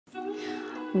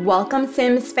Welcome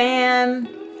Sims fam!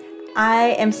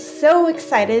 I am so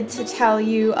excited to tell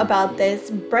you about this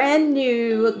brand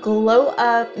new glow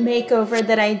up makeover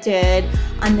that I did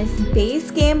on this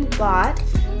base game lot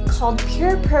called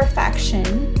Pure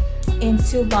Perfection in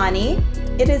Sulani.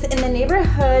 It is in the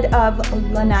neighborhood of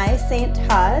Lani, St.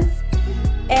 Taz,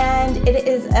 and it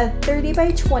is a 30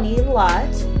 by 20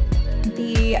 lot.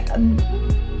 The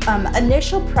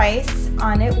initial price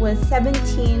on it was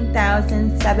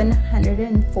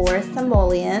 17,704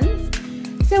 simoleons.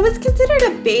 So it was considered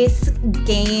a base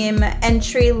game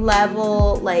entry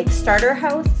level like starter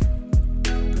house.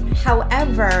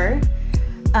 However,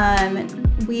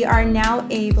 we are now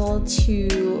able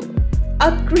to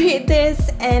upgrade this,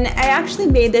 and I actually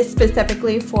made this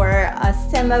specifically for a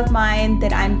sim of mine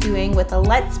that I'm doing with a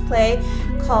Let's Play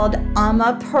called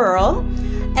Ama Pearl.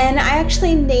 And I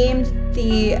actually named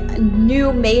the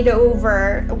new made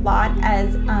over lot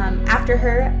as after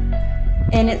her,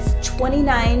 and it's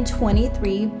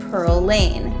 2923 Pearl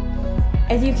Lane.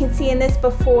 As you can see in this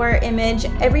before image,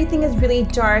 everything is really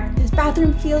dark. This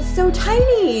bathroom feels so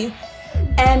tiny,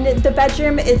 and the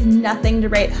bedroom is nothing to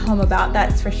write home about,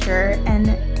 that's for sure.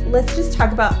 And let's just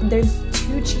talk about, there's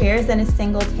 2 chairs and a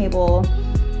single table,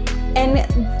 and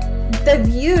the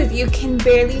views you can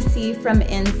barely see from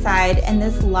inside, and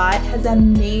this lot has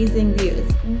amazing views.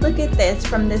 Look at this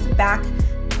from this back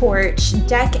porch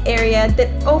deck area that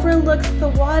overlooks the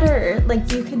water. Like,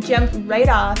 you could jump right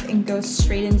off and go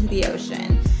straight into the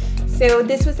ocean. So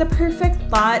this was a perfect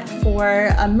lot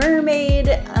for a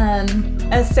mermaid.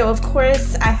 So of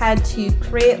course I had to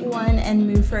create one and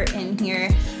move her in here.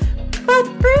 But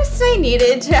first I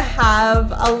needed to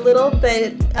have a little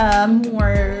bit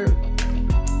more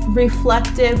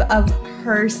reflective of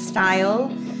her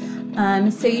style.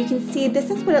 So you can see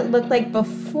this is what it looked like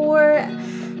before,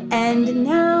 and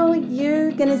now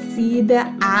you're gonna see the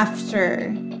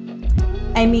after.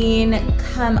 I mean,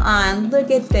 come on, look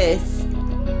at this.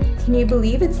 Can you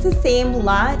believe it's the same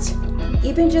lot?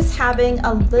 Even just having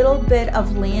a little bit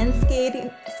of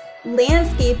landscaping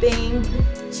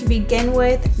to begin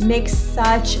with makes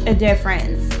such a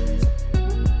difference.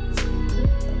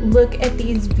 Look at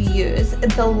these views.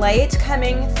 The light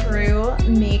coming through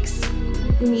makes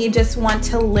me just want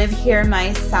to live here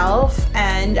myself,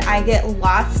 and I get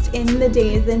lost in the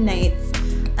days and nights.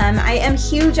 I am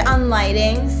huge on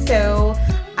lighting, so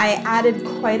I added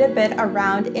quite a bit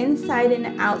around inside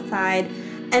and outside.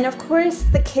 And of course,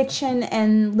 the kitchen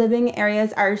and living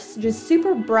areas are just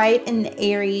super bright and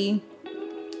airy,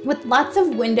 with lots of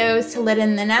windows to let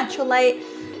in the natural light.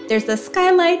 There's the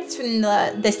skylights from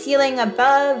the ceiling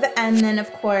above, and then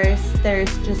of course there's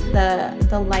just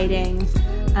the lighting.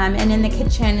 And in the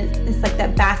kitchen, it's like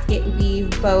that basket weave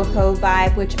boho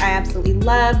vibe, which I absolutely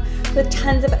love, with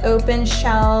tons of open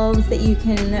shelves that you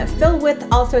can fill with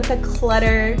all sorts of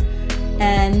clutter.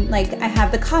 And like, I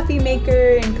have the coffee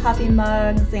maker and coffee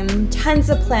mugs and tons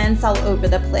of plants all over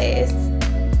the place.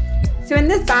 So in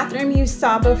this bathroom you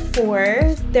saw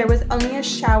before, there was only a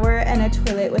shower and a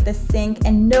toilet with a sink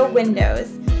and no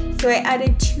windows. So I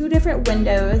added 2 different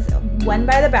windows, one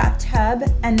by the bathtub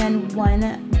and then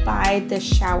one by the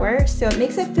shower. So it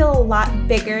makes it feel a lot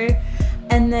bigger.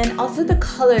 And then also the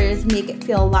colors make it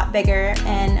feel a lot bigger.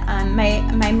 And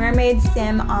my mermaid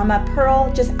sim, Ama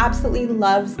Pearl, just absolutely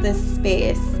loves this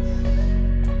space.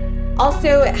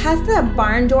 Also, it has the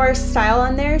barn door style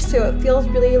in there, so it feels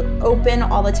really open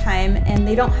all the time, and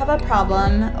they don't have a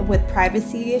problem with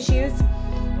privacy issues.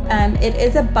 It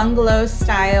is a bungalow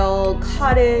style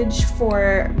cottage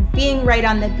for being right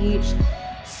on the beach.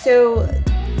 So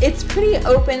it's pretty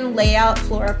open layout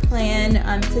floor plan.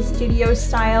 It's a studio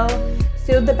style.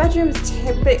 So the bedroom's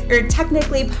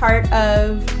technically part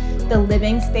of the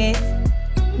living space.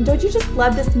 Don't you just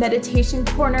love this meditation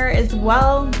corner as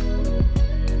well?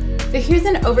 So here's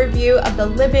an overview of the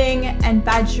living and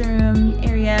bedroom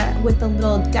area with the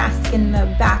little desk in the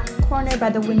back corner by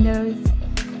the windows.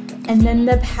 And then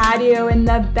the patio in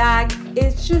the back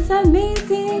is just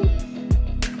amazing.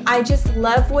 I just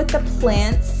love what the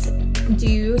plants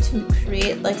do to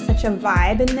create like such a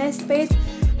vibe in this space.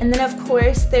 And then of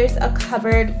course there's a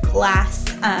covered glass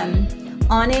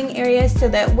awning area, so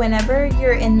that whenever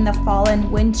you're in the fall and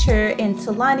winter in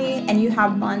Sulani and you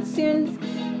have monsoons,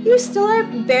 you still are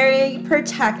very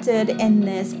protected in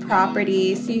this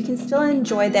property, so you can still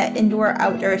enjoy that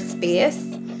indoor-outdoor space.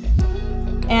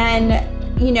 And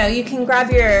you know, you can grab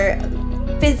your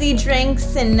fizzy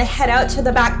drinks and head out to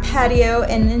the back patio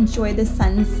and enjoy the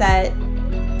sunset,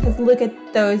 because look at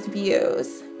those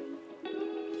views.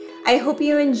 I hope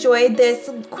you enjoyed this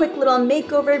quick little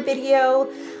makeover video.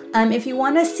 If you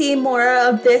want to see more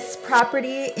of this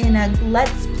property in a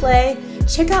Let's Play,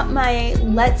 check out my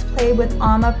Let's Play with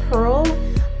Alma Pearl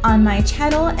on my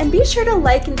channel, and be sure to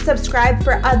like and subscribe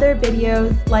for other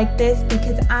videos like this,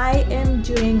 because I am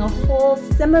doing a whole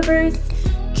Simiverse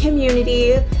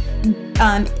community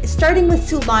starting with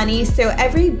Sulani, so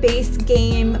every base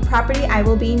game property I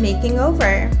will be making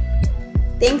over.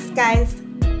 Thanks guys.